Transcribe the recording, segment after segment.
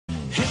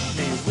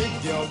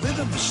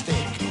Stick.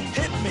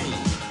 Hit me,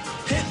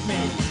 hit me.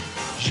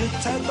 Je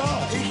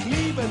t'adore, ich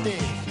liebe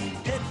dich.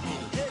 Hit me,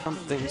 hit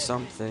Something,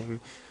 something.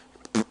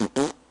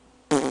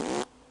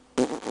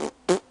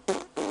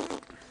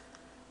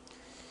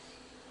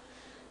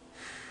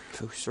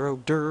 Fusro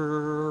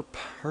derp,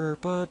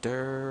 herpa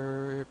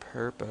derp,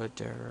 herpa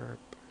derp.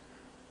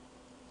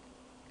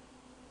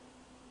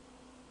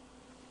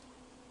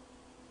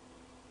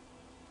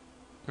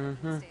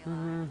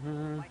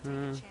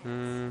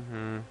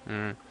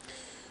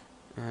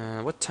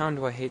 What town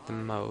do I hate the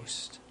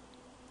most?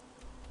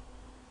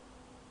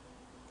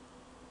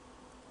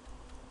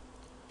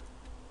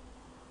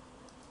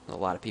 A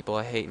lot of people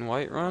I hate in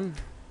Whiterun.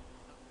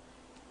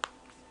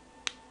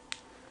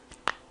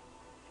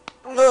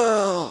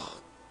 Oh,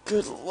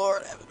 good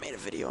lord, I haven't made a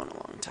video in a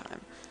long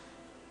time.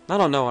 I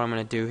don't know what I'm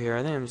gonna do here.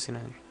 I think I'm just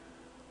gonna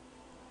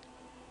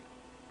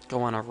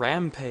go on a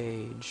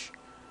rampage.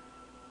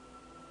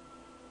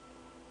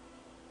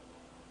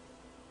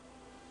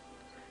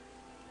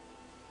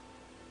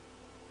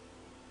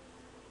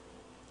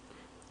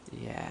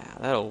 Yeah,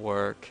 that'll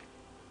work.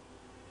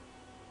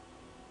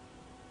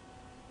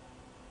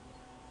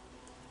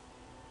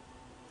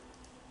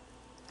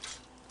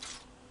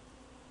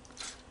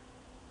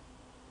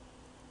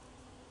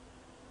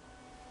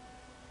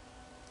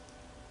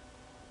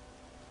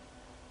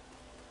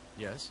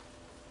 Yes?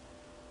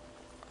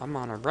 I'm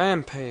on a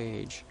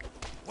rampage.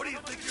 What do you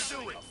think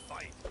you're doing? A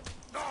fight.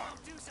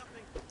 Do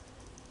something.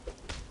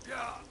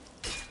 Yeah.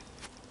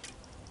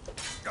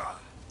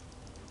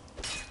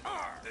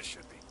 This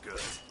should be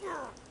good.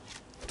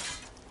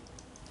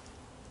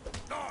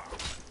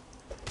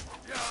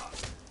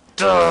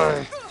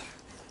 Die!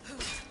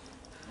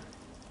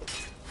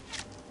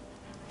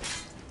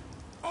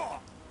 Oh,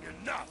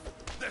 enough.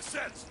 This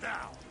ends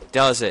now.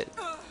 Does it?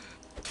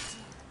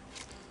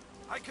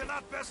 I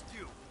cannot best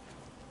you.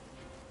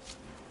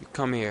 You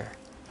come here.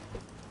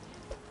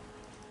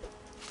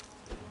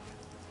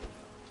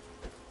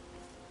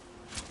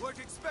 Weren't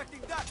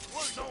expecting that.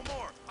 Word no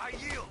more. I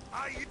yield.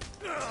 I yield.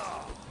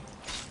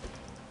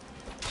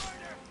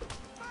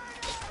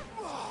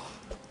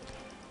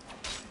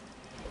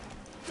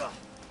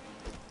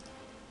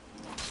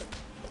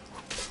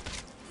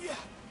 Yeah.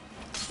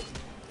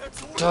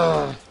 That's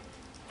Duh.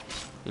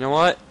 You know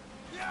what?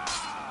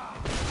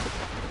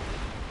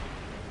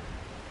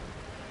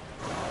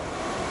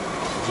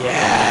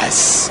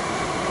 Yes!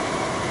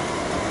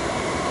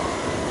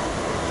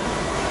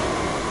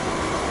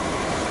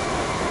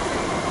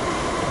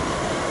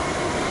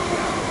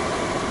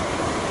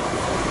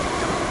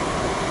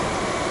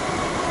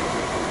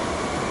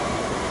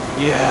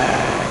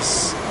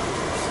 Yes!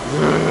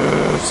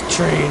 Yes!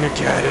 Train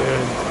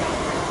again!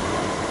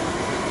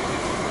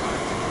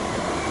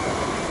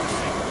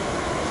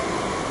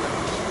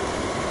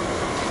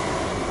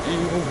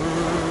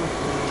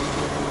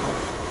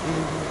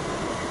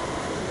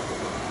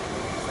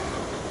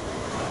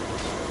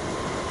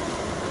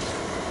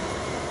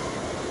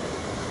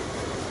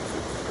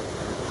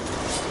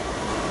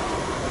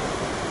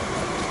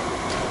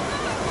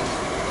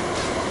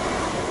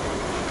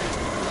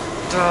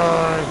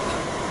 Die!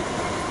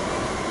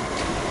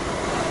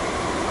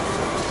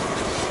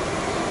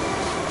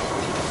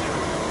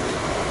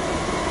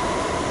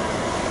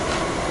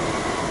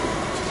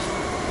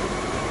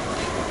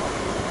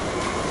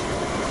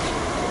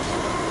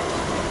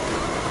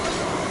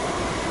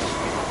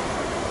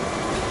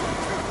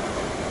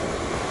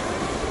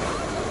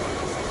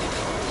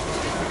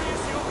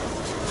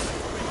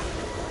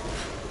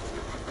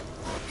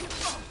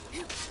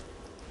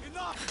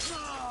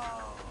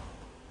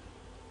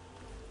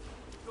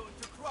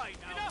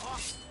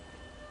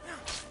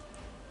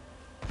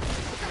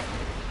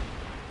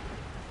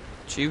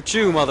 Choo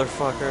choo,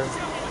 motherfucker.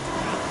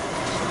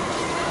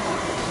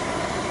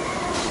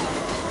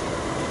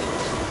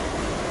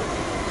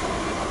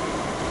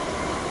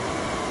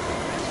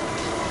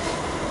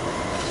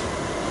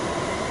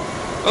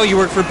 Oh, you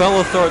work for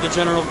Bellathor, the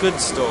general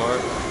goods store.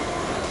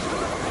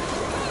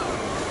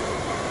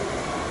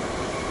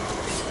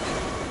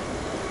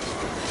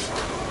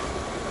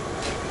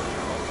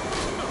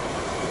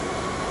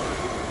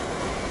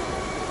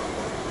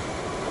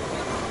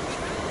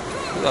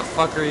 Who the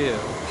fuck are you?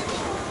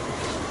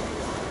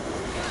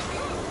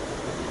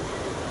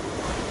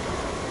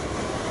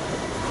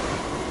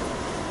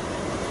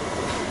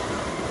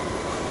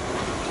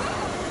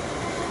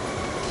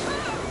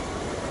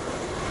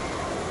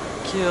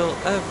 Kill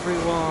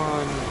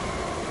everyone!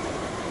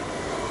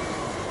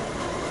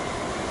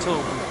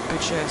 Told me,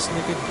 bitch ass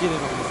nigga, get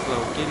it on the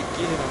floor. Get it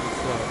on the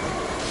floor.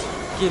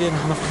 Get it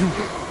on the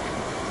floor.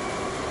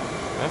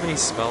 Do I have any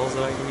spells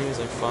that I can use,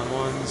 like fun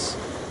ones?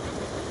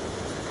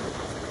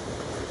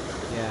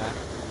 Yeah.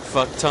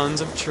 Fuck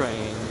tons of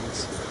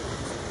trains.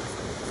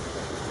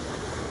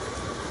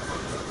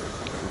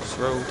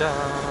 Fusroda,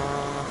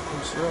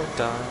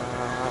 Fusroda,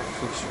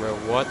 Fusro,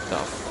 what the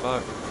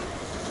fuck?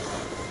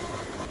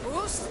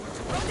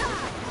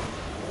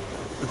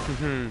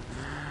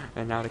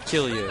 And now to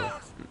kill you.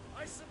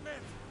 I submit.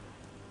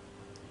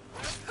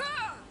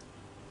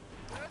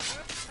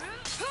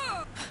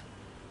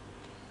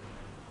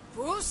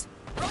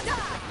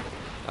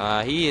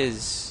 He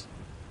is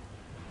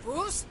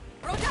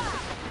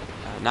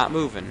not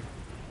moving.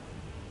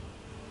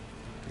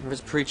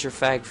 Where's Preacher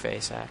Fag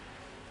Face at?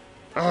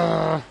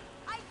 I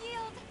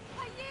yield.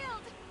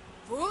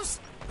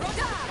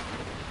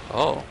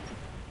 Oh.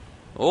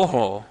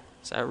 Oh.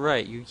 Is that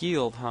right? You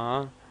yield,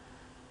 huh?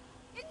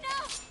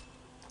 Enough.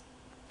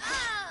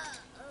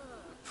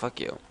 Fuck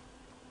you.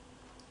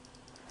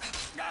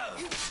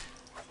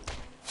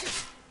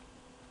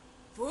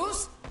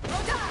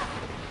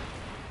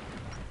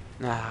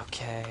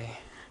 Okay.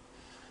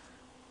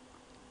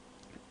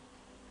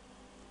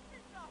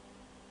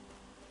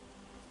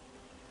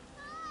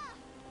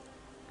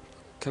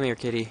 Come here,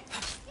 kitty.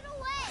 Get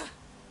away.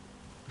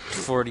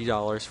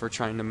 $40 for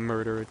trying to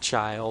murder a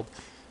child.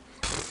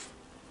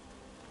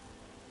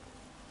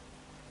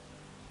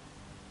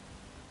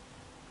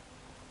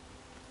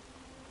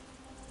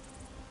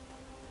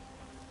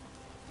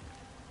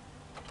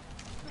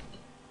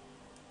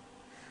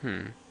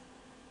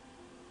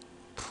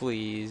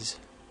 Please.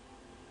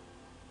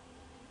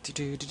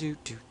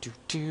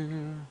 I'm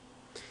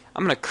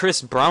gonna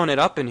Chris Brown it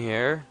up in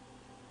here.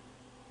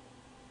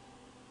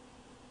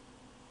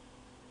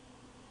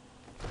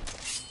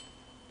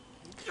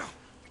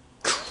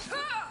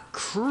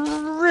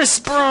 Chris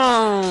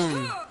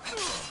Brown!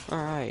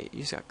 Alright,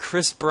 you got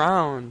Chris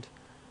Brown.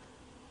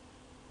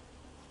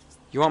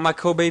 You want my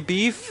Kobe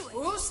beef?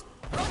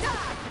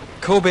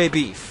 Kobe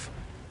beef.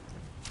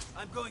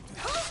 I'm going to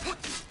put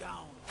you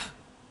down.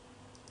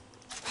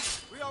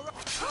 We are.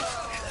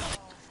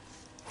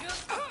 You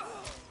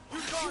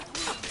can't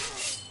move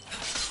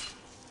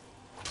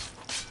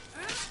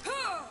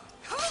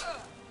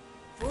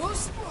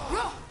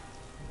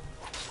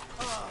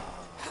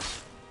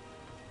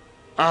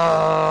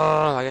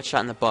Oh, I got shot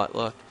in the butt,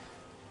 look.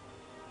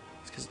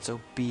 It's because it's so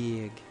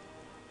big.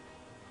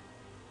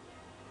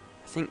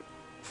 I think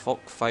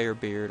Folk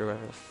Firebeard, or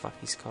whatever the fuck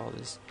he's called,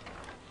 is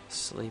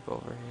asleep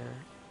over here.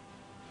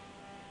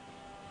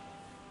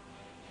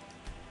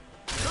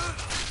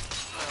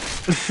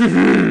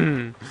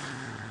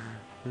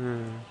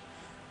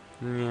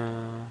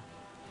 Yeah.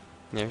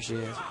 There she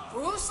is.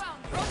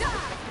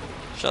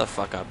 Shut the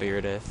fuck up,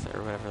 Beardith,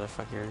 or whatever the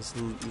fuck yours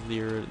is.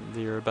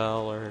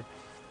 Lirabelle, or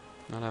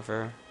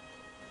whatever.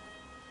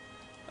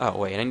 Oh,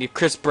 wait, I need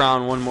Chris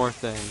Brown one more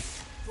thing.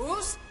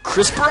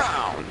 Chris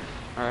Brown!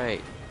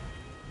 Alright.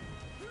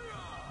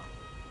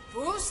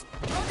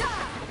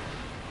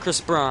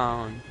 Chris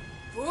Brown.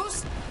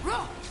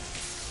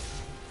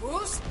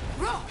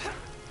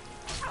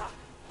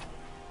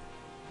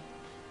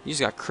 You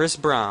just got Chris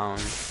Brown.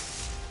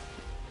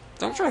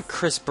 Don't try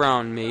Chris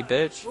Brown me,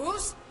 bitch.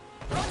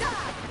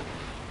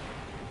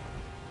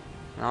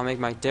 And I'll make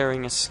my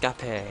daring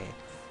escape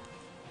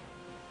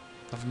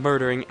of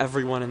murdering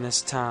everyone in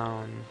this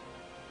town.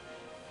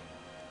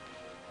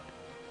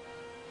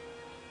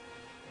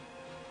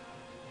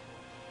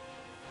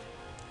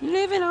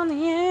 Living on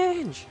the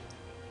edge.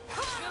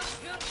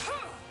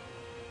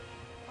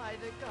 By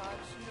the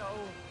gods, no.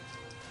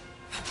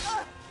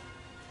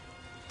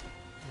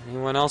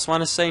 Anyone else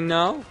want to say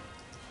no?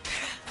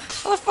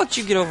 How the fuck did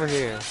you get over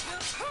here?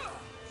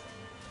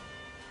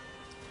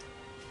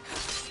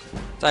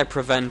 Did I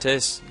prevent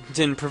this?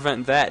 Didn't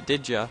prevent that,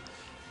 did ya?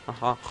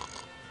 Uh-huh.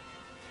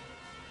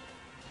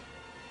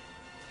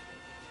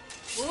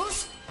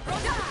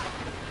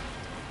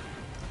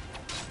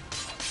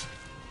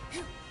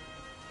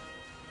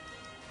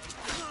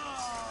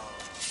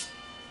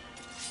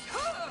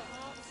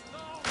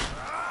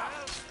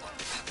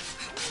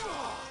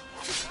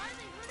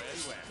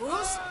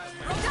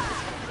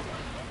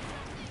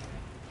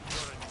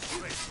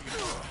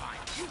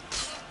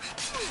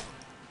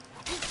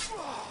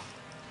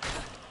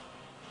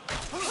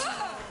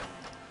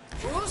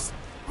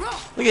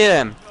 Look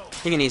at him.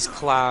 Thinking he's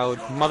Cloud.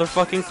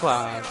 Motherfucking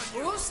Cloud.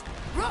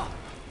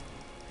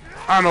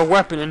 I'm a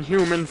weapon in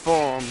human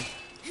form.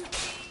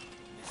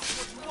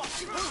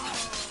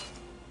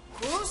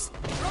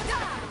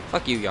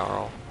 Fuck you,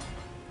 Jarl.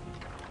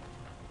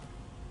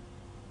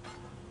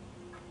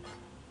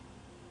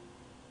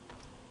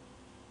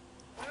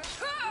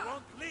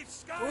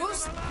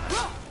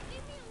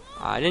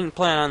 I didn't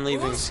plan on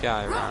leaving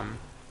Skyrim.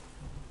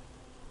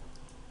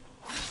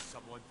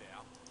 someone there.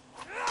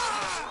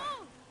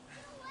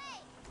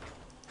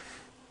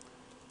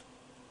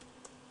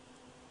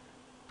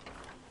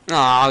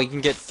 Oh, you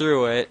can get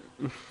through it.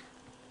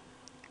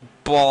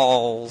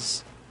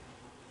 Balls.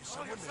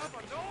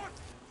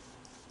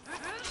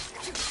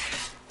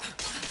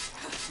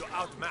 You're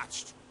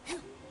outmatched.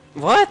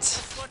 What?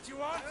 What you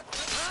want?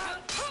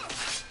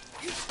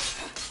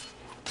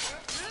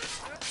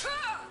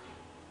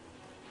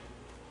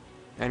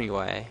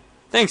 Anyway,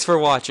 thanks for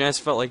watching. I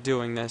just felt like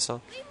doing this.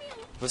 All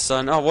of a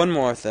sudden, oh, one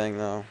more thing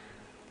though.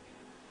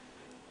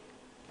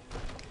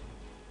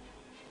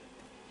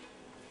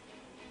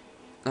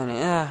 And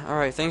yeah,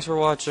 alright, thanks for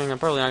watching. I'm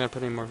probably not gonna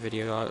put any more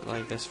video out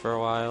like this for a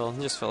while.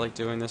 I just felt like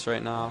doing this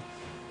right now.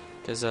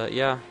 Cause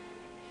yeah,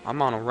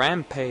 I'm on a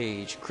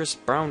rampage. Chris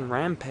Brown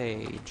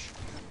rampage.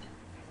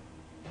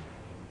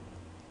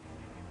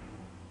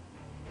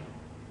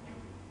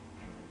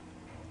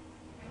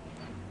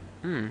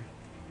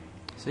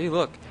 See,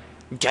 look.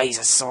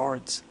 Jesus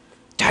swords.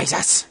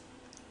 Jesus!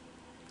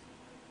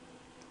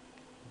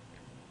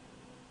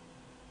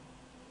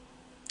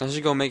 I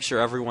should go make sure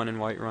everyone in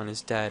Whiterun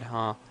is dead,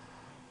 huh?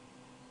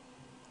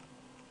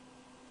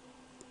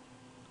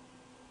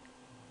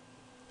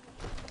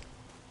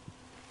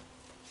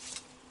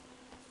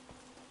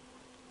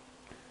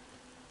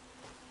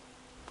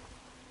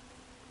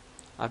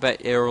 I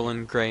bet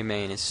Erlen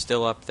Greymane is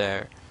still up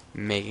there,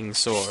 making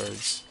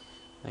swords.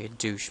 Like a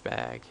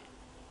douchebag.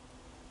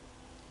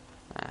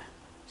 Nah,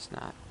 it's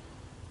not.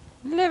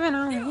 Living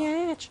on the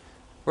edge.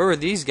 Where were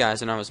these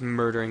guys when I was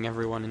murdering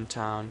everyone in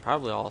town?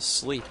 Probably all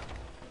asleep.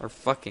 Or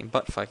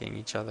butt fucking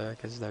each other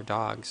because they're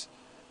dogs.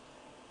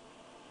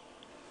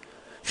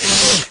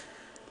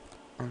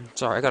 I'm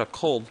sorry, I got a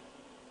cold.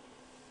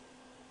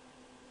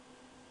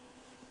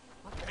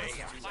 Hey,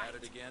 he's at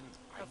it again.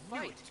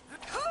 I knew it.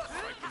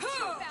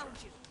 Found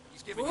you.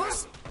 He's giving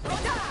us.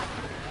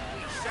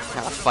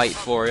 Got a fight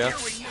for you.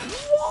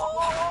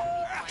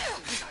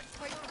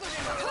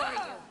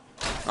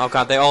 Oh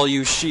god, they all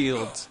use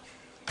shields.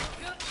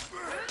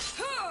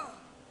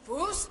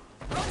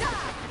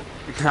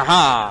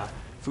 Haha!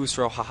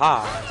 Fusro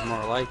haha is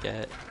more like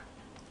it.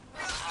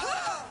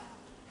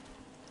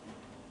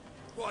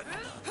 What?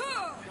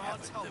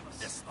 God's help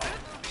us.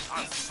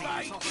 I'll see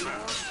you.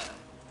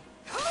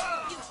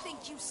 You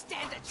think you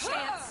stand a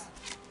chance?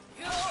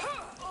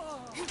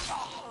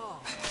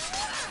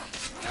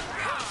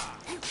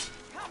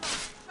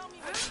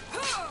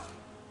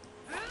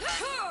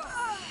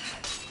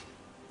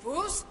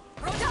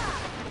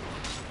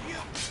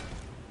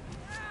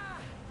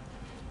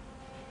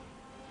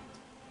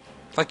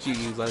 Fuck you,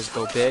 you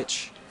lesbo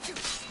bitch.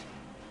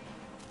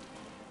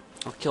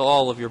 I'll kill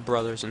all of your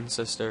brothers and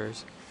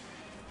sisters,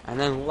 and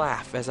then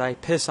laugh as I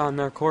piss on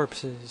their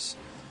corpses,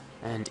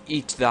 and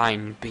eat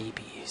thine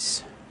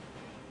babies.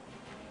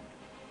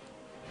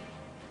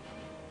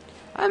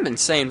 I haven't been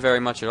saying very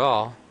much at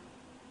all.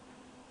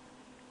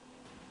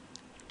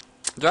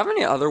 Do I have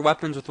any other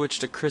weapons with which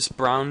to Chris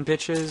Brown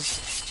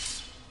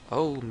bitches?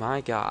 Oh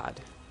my god.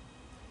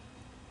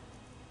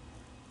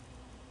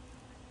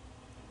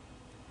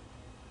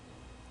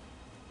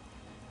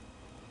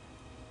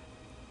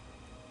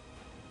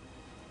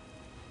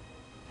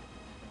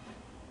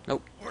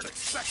 Nope. Weren't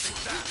expecting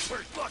that.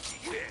 We're lucky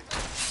here.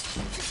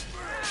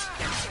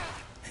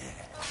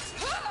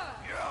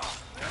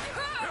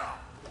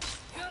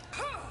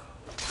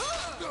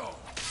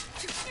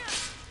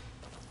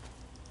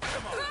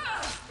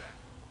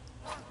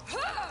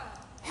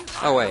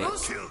 Oh wait.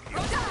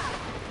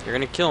 You're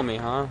gonna kill me,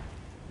 huh?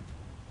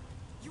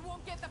 You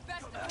won't get the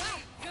best of me.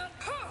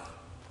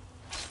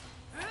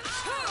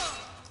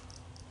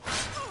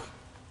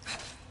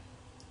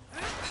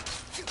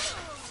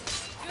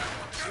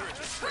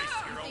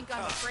 You think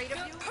I'm afraid of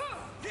you?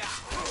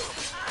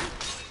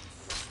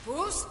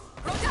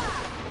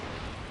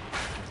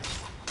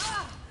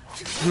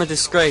 I'm a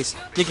disgrace.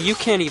 Nigga, you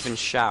can't even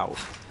shout.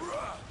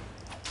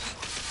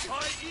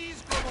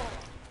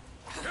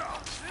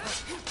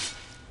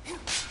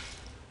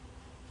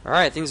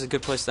 Alright, I think it's a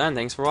good place to end.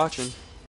 Thanks for watching.